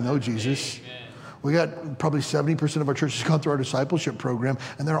want people to know Jesus. We got probably 70% of our churches gone through our discipleship program,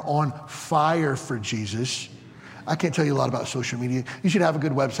 and they're on fire for Jesus. I can't tell you a lot about social media. You should have a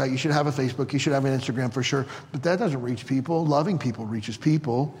good website. You should have a Facebook. You should have an Instagram for sure. But that doesn't reach people. Loving people reaches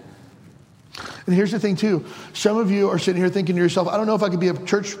people. And here's the thing, too. Some of you are sitting here thinking to yourself, I don't know if I could be a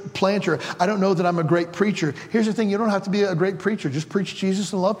church planter. I don't know that I'm a great preacher. Here's the thing. You don't have to be a great preacher. Just preach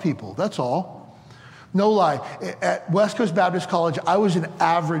Jesus and love people. That's all. No lie. At West Coast Baptist College, I was an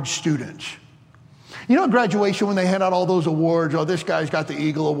average student. You know, at graduation, when they hand out all those awards, oh, this guy's got the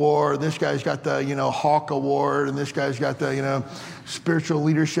Eagle Award, this guy's got the, Hawk Award, and this guy's got the, Spiritual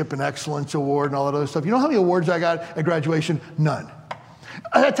Leadership and Excellence Award and all that other stuff. You know how many awards I got at graduation? None.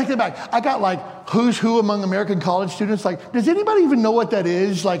 I take that back. I got like who's who among American college students. Like, does anybody even know what that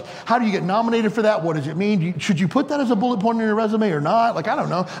is? Like, how do you get nominated for that? What does it mean? Should you put that as a bullet point in your resume or not? Like, I don't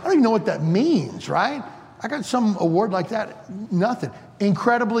know. I don't even know what that means, right? I got some award like that. Nothing.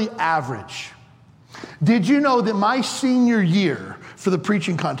 Incredibly average. Did you know that my senior year for the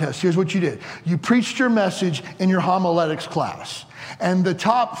preaching contest, here's what you did. You preached your message in your homiletics class. And the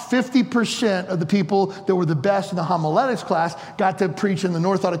top 50% of the people that were the best in the homiletics class got to preach in the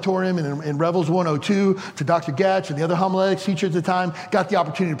North Auditorium and in Revels 102 to Dr. Getch and the other homiletics teacher at the time, got the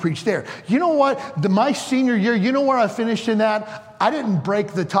opportunity to preach there. You know what? My senior year, you know where I finished in that? I didn't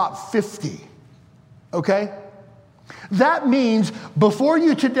break the top 50, okay? That means before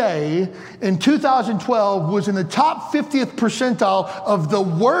you today, in 2012, was in the top 50th percentile of the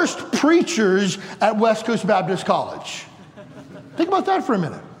worst preachers at West Coast Baptist College. Think about that for a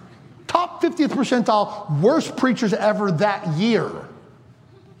minute. Top 50th percentile, worst preachers ever that year.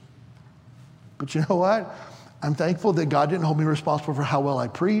 But you know what? I'm thankful that God didn't hold me responsible for how well I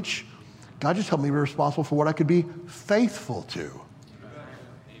preach. God just held me responsible for what I could be faithful to.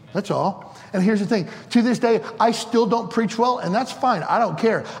 That's all. And here's the thing. To this day, I still don't preach well, and that's fine. I don't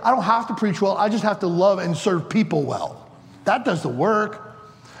care. I don't have to preach well. I just have to love and serve people well. That does the work.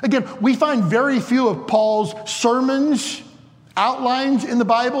 Again, we find very few of Paul's sermons, outlines in the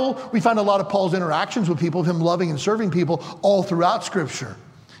Bible. We find a lot of Paul's interactions with people, of him loving and serving people all throughout Scripture.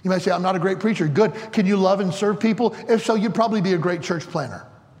 You might say, I'm not a great preacher. Good. Can you love and serve people? If so, you'd probably be a great church planner.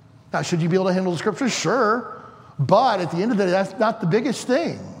 Now, should you be able to handle the Scriptures? Sure. But at the end of the day, that's not the biggest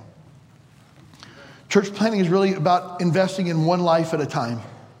thing. Church planning is really about investing in one life at a time.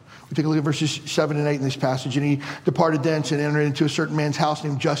 We take a look at verses 7 and 8 in this passage. And he departed thence and entered into a certain man's house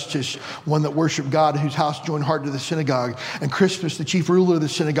named Justus, one that worshiped God, whose house joined hard to the synagogue. And Crispus, the chief ruler of the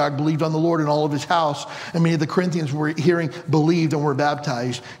synagogue, believed on the Lord and all of his house. And many of the Corinthians were hearing, believed, and were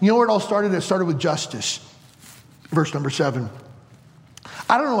baptized. You know where it all started? It started with Justus. Verse number 7.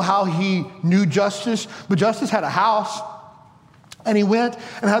 I don't know how he knew Justus, but Justus had a house. And he went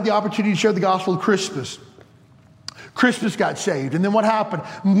and had the opportunity to share the gospel with Crispus. Crispus got saved. And then what happened?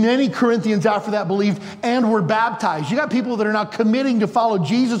 Many Corinthians after that believed and were baptized. You got people that are now committing to follow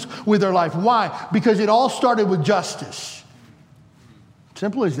Jesus with their life. Why? Because it all started with Justus.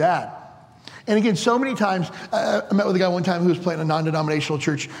 Simple as that. And again, so many times, I met with a guy one time who was planting a non-denominational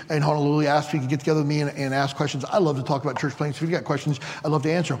church in Honolulu. He asked if he could get together with me and ask questions. I love to talk about church planting, so if you've got questions, I'd love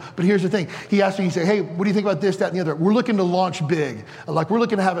to answer them. But here's the thing. He asked me, he said, hey, what do you think about this, that, and the other? We're looking to launch big. We're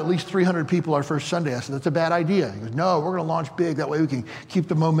looking to have at least 300 people our first Sunday. I said, that's a bad idea. He goes, no, we're going to launch big. That way we can keep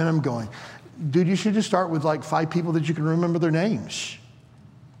the momentum going. Dude, you should just start with 5 people that you can remember their names.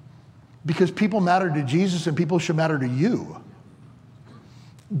 Because people matter to Jesus and people should matter to you.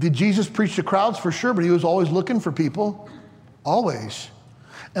 Did Jesus preach to crowds? For sure, but he was always looking for people. Always.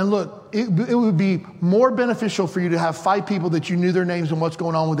 And look, it would be more beneficial for you to have 5 people that you knew their names and what's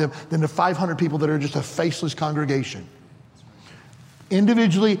going on with them than the 500 people that are just a faceless congregation.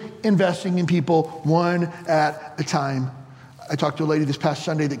 Individually investing in people one at a time. I talked to a lady this past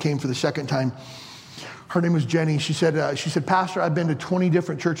Sunday that came for the second time. Her name was Jenny. She said, Pastor, I've been to 20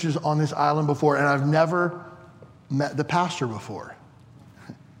 different churches on this island before, and I've never met the pastor before.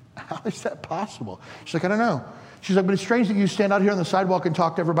 How is that possible? She's like, I don't know. She's like, but it's strange that you stand out here on the sidewalk and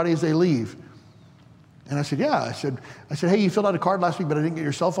talk to everybody as they leave. And I said, yeah. I said, hey, you filled out a card last week, but I didn't get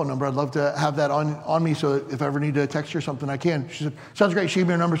your cell phone number. I'd love to have that on me, so if I ever need to text you or something, I can. She said, sounds great. She gave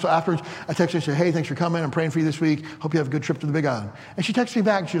me her number. So afterwards, I texted her and said, hey, thanks for coming. I'm praying for you this week. Hope you have a good trip to the Big Island. And she texted me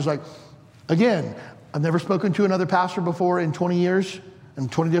back. And she was like, again, I've never spoken to another pastor before in 20 years in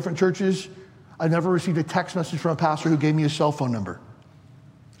 20 different churches. I've never received a text message from a pastor who gave me his cell phone number.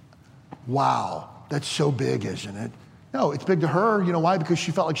 Wow. That's so big, isn't it? No, it's big to her. You know why? Because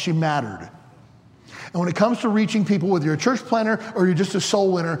she felt like she mattered. And when it comes to reaching people, whether you're a church planner or you're just a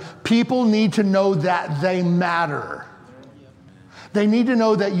soul winner, people need to know that they matter. They need to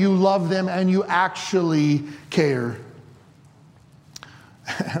know that you love them and you actually care.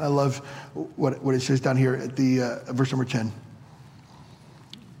 And I love what it says down here at the verse number 10.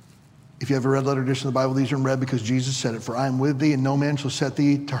 If you have a red letter edition of the Bible, these are in red because Jesus said it. For I am with thee, and no man shall set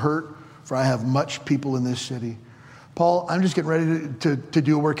thee to hurt, for I have much people in this city. Paul, I'm just getting ready to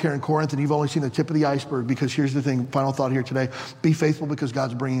do a work here in Corinth, and you've only seen the tip of the iceberg, because here's the thing, final thought here today. Be faithful because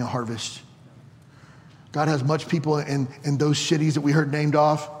God's bringing a harvest. God has much people in those cities that we heard named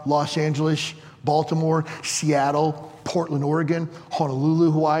off: Los Angeles, Baltimore, Seattle, Portland, Oregon,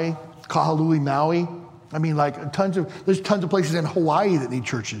 Honolulu, Hawaii, Kahului, Maui. I mean, like there's tons of places in Hawaii that need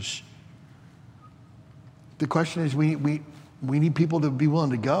churches. The question is, we need people to be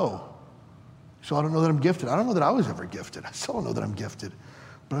willing to go. So I don't know that I'm gifted. I don't know that I was ever gifted. I still don't know that I'm gifted.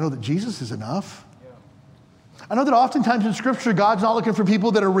 But I know that Jesus is enough. I know that oftentimes in Scripture, God's not looking for people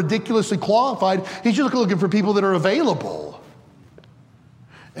that are ridiculously qualified. He's just looking for people that are available.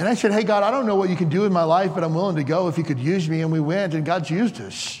 And I said, hey, God, I don't know what you can do in my life, but I'm willing to go if you could use me. And we went, and God's used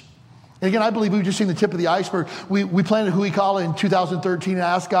us. And again, I believe we've just seen the tip of the iceberg. We planted Huikala in 2013 and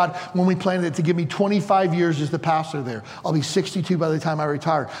asked God when we planted it to give me 25 years as the pastor there. I'll be 62 by the time I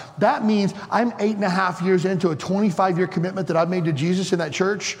retire. That means I'm 8.5 years into a 25-year commitment that I've made to Jesus in that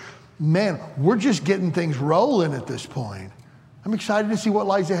church. Man, we're just getting things rolling at this point. I'm excited to see what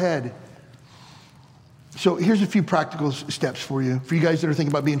lies ahead. So here's a few practical steps for you. For you guys that are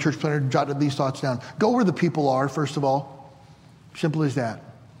thinking about being church planner, jot these thoughts down. Go where the people are, first of all. Simple as that.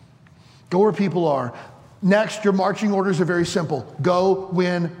 Go where people are. Next, your marching orders are very simple. Go,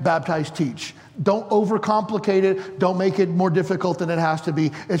 win, baptize, teach. Don't overcomplicate it. Don't make it more difficult than it has to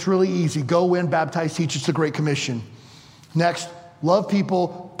be. It's really easy. Go, win, baptize, teach. It's a great commission. Next, love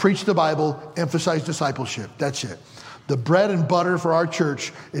people, preach the Bible, emphasize discipleship. That's it. The bread and butter for our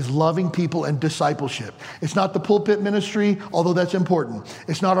church is loving people and discipleship. It's not the pulpit ministry, although that's important.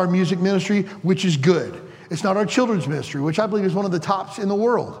 It's not our music ministry, which is good. It's not our children's ministry, which I believe is one of the tops in the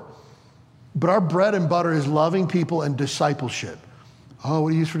world. But our bread and butter is loving people and discipleship. Oh,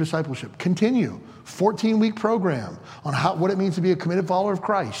 what do you use for discipleship? Continue. 14-week program on what it means to be a committed follower of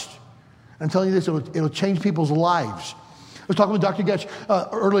Christ. I'm telling you this, it'll change people's lives. I was talking with Dr. Getch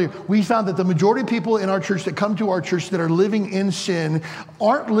earlier. We found that the majority of people in our church that come to our church that are living in sin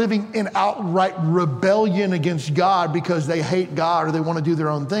aren't living in outright rebellion against God because they hate God or they want to do their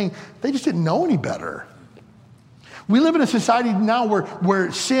own thing. They just didn't know any better. We live in a society now where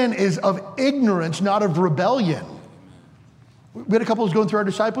sin is of ignorance, not of rebellion. We had a couple who was going through our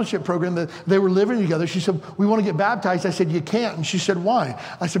discipleship program that they were living together. She said, we want to get baptized. I said, you can't. And she said, why?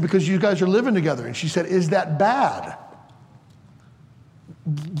 I said, because you guys are living together. And she said, is that bad?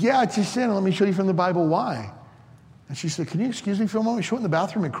 Yeah, it's a sin. Let me show you from the Bible why. And she said, can you excuse me for a moment? She went in the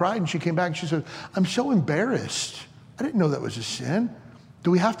bathroom and cried, and she came back and she said, I'm so embarrassed. I didn't know that was a sin.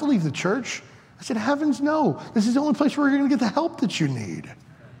 Do we have to leave the church? I said, heavens no. This is the only place where you're going to get the help that you need.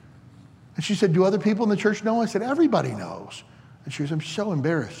 And she said, do other people in the church know? I said, everybody knows. And she said, I'm so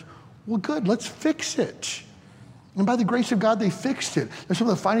embarrassed. Well, good, let's fix it. And by the grace of God, they fixed it. They're some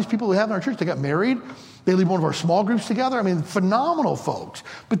of the finest people we have in our church. They got married. They lead one of our small groups together. I mean, phenomenal folks.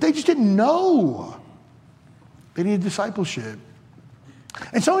 But they just didn't know. They needed discipleship.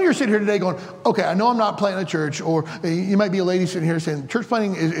 And some of you are sitting here today going, okay, I know I'm not planting a church, or you might be a lady sitting here saying, church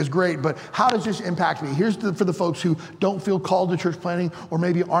planting is great, but how does this impact me? Here's for the folks who don't feel called to church planting or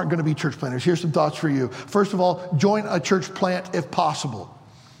maybe aren't going to be church planters. Here's some thoughts for you. First of all, join a church plant if possible.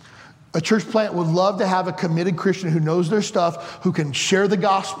 A church plant would love to have a committed Christian who knows their stuff, who can share the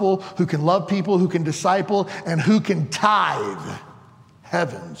gospel, who can love people, who can disciple, and who can tithe.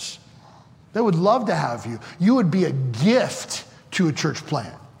 Heavens. They would love to have you. You would be a gift to a church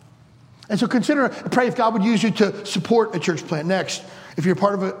plant. And so pray if God would use you to support a church plant. Next, if you're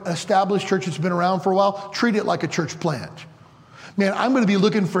part of an established church that's been around for a while, treat it like a church plant. Man, I'm going to be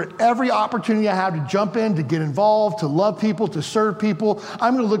looking for every opportunity I have to jump in, to get involved, to love people, to serve people.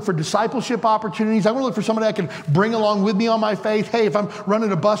 I'm going to look for discipleship opportunities. I'm going to look for somebody I can bring along with me on my faith. Hey, if I'm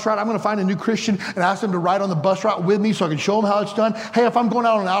running a bus route, I'm going to find a new Christian and ask them to ride on the bus route with me so I can show them how it's done. Hey, if I'm going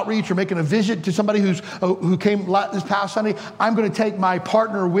out on an outreach or making a visit to somebody who came this past Sunday, I'm going to take my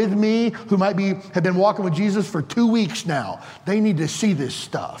partner with me who have been walking with Jesus for 2 weeks now. They need to see this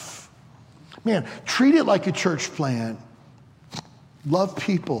stuff. Man, treat it like a church plant. Love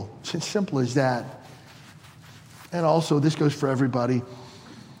people. It's as simple as that. And also, this goes for everybody.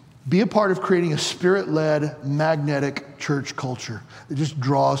 Be a part of creating a spirit-led, magnetic church culture that just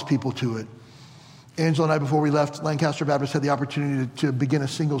draws people to it. Angela and I, before we left Lancaster Baptist, had the opportunity to begin a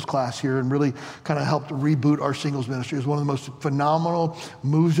singles class here and really kind of helped reboot our singles ministry. It was one of the most phenomenal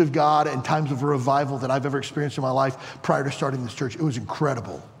moves of God and times of revival that I've ever experienced in my life prior to starting this church. It was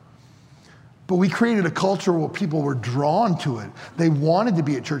incredible. But we created a culture where people were drawn to it. They wanted to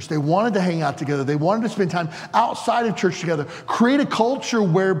be at church. They wanted to hang out together. They wanted to spend time outside of church together. Create a culture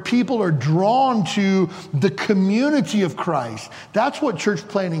where people are drawn to the community of Christ. That's what church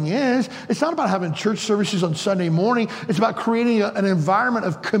planting is. It's not about having church services on Sunday morning. It's about creating an environment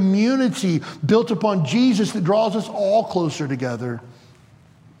of community built upon Jesus that draws us all closer together.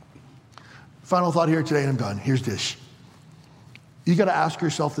 Final thought here today, and I'm done. Here's this. You got to ask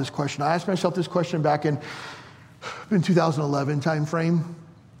yourself this question. I asked myself this question back in 2011 time frame.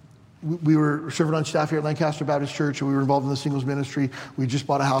 We were serving on staff here at Lancaster Baptist Church, and we were involved in the singles ministry. We just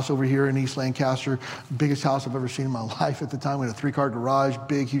bought a house over here in East Lancaster, biggest house I've ever seen in my life at the time. We had a 3-car garage,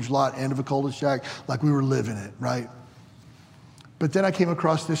 big, huge lot, end of a cul-de-sac, like we were living it, right? But then I came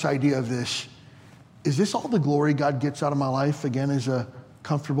across this idea of this. Is this all the glory God gets out of my life, again, as a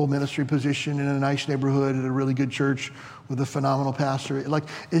comfortable ministry position in a nice neighborhood at a really good church with a phenomenal pastor? Like,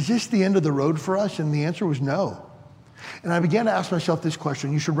 is this the end of the road for us? And the answer was no. And I began to ask myself this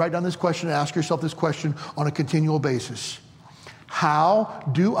question. You should write down this question and ask yourself this question on a continual basis. How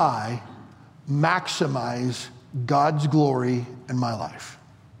do I maximize God's glory in my life?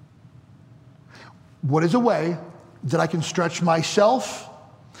 What is a way that I can stretch myself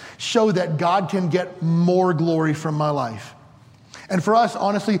so that God can get more glory from my life? And for us,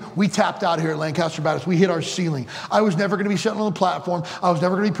 honestly, we tapped out here at Lancaster Baptist. We hit our ceiling. I was never going to be sitting on the platform. I was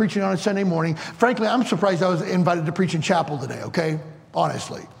never going to be preaching on a Sunday morning. Frankly, I'm surprised I was invited to preach in chapel today, okay?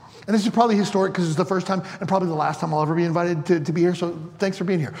 Honestly. And this is probably historic because it's the first time and probably the last time I'll ever be invited to be here, so thanks for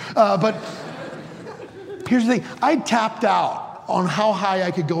being here. But here's the thing. I tapped out on how high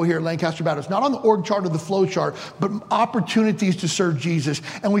I could go here at Lancaster Baptist, not on the org chart or the flow chart, but opportunities to serve Jesus.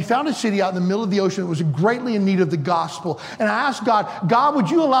 And we found a city out in the middle of the ocean that was greatly in need of the gospel. And I asked God, would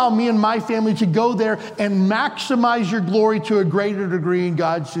you allow me and my family to go there and maximize your glory to a greater degree? And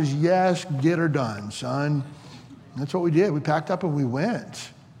God says, yes, get her done, son. And that's what we did. We packed up and we went.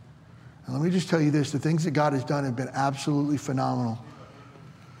 And let me just tell you this, the things that God has done have been absolutely phenomenal.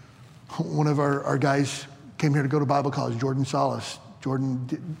 One of our guys came here to go to Bible college, Jordan Salas.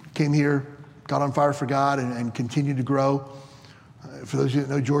 Jordan came here, got on fire for God, and continued to grow. For those of you that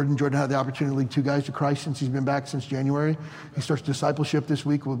know Jordan had the opportunity to lead 2 guys to Christ since he's been back since January. He starts discipleship this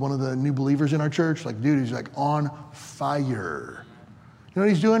week with one of the new believers in our church. Like, dude, he's like on fire. You know what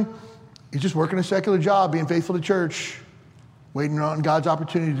he's doing? He's just working a secular job, being faithful to church, waiting on God's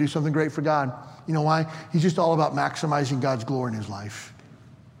opportunity to do something great for God. You know why? He's just all about maximizing God's glory in his life.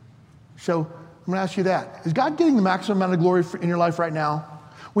 So I'm going to ask you that. Is God getting the maximum amount of glory in your life right now?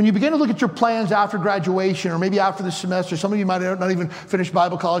 When you begin to look at your plans after graduation or maybe after the semester, some of you might not even finish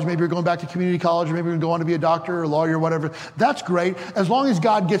Bible college. Maybe you're going back to community college, or maybe you're going to go on to be a doctor or a lawyer or whatever. That's great. As long as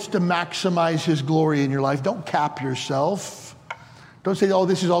God gets to maximize his glory in your life, don't cap yourself. Don't say, oh,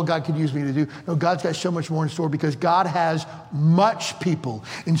 this is all God could use me to do. No, God's got so much more in store because God has much people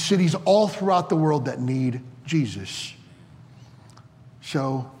in cities all throughout the world that need Jesus.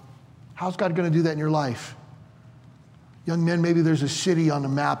 So how's God going to do that in your life? Young men, maybe there's a city on the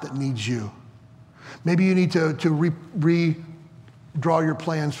map that needs you. Maybe you need to redraw your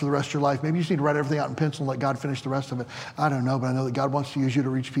plans for the rest of your life. Maybe you just need to write everything out in pencil and let God finish the rest of it. I don't know, but I know that God wants to use you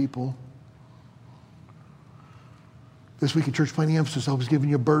to reach people. This week at Church Planting Emphasis, I was giving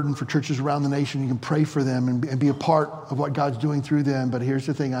you a burden for churches around the nation. You can pray for them and be a part of what God's doing through them. But here's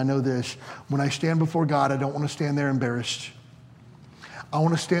the thing, I know this. When I stand before God, I don't want to stand there embarrassed. I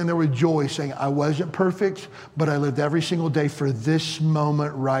want to stand there with joy saying, I wasn't perfect, but I lived every single day for this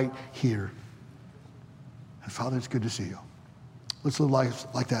moment right here. And Father, it's good to see you. Let's live life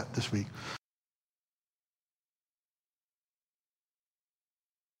like that this week.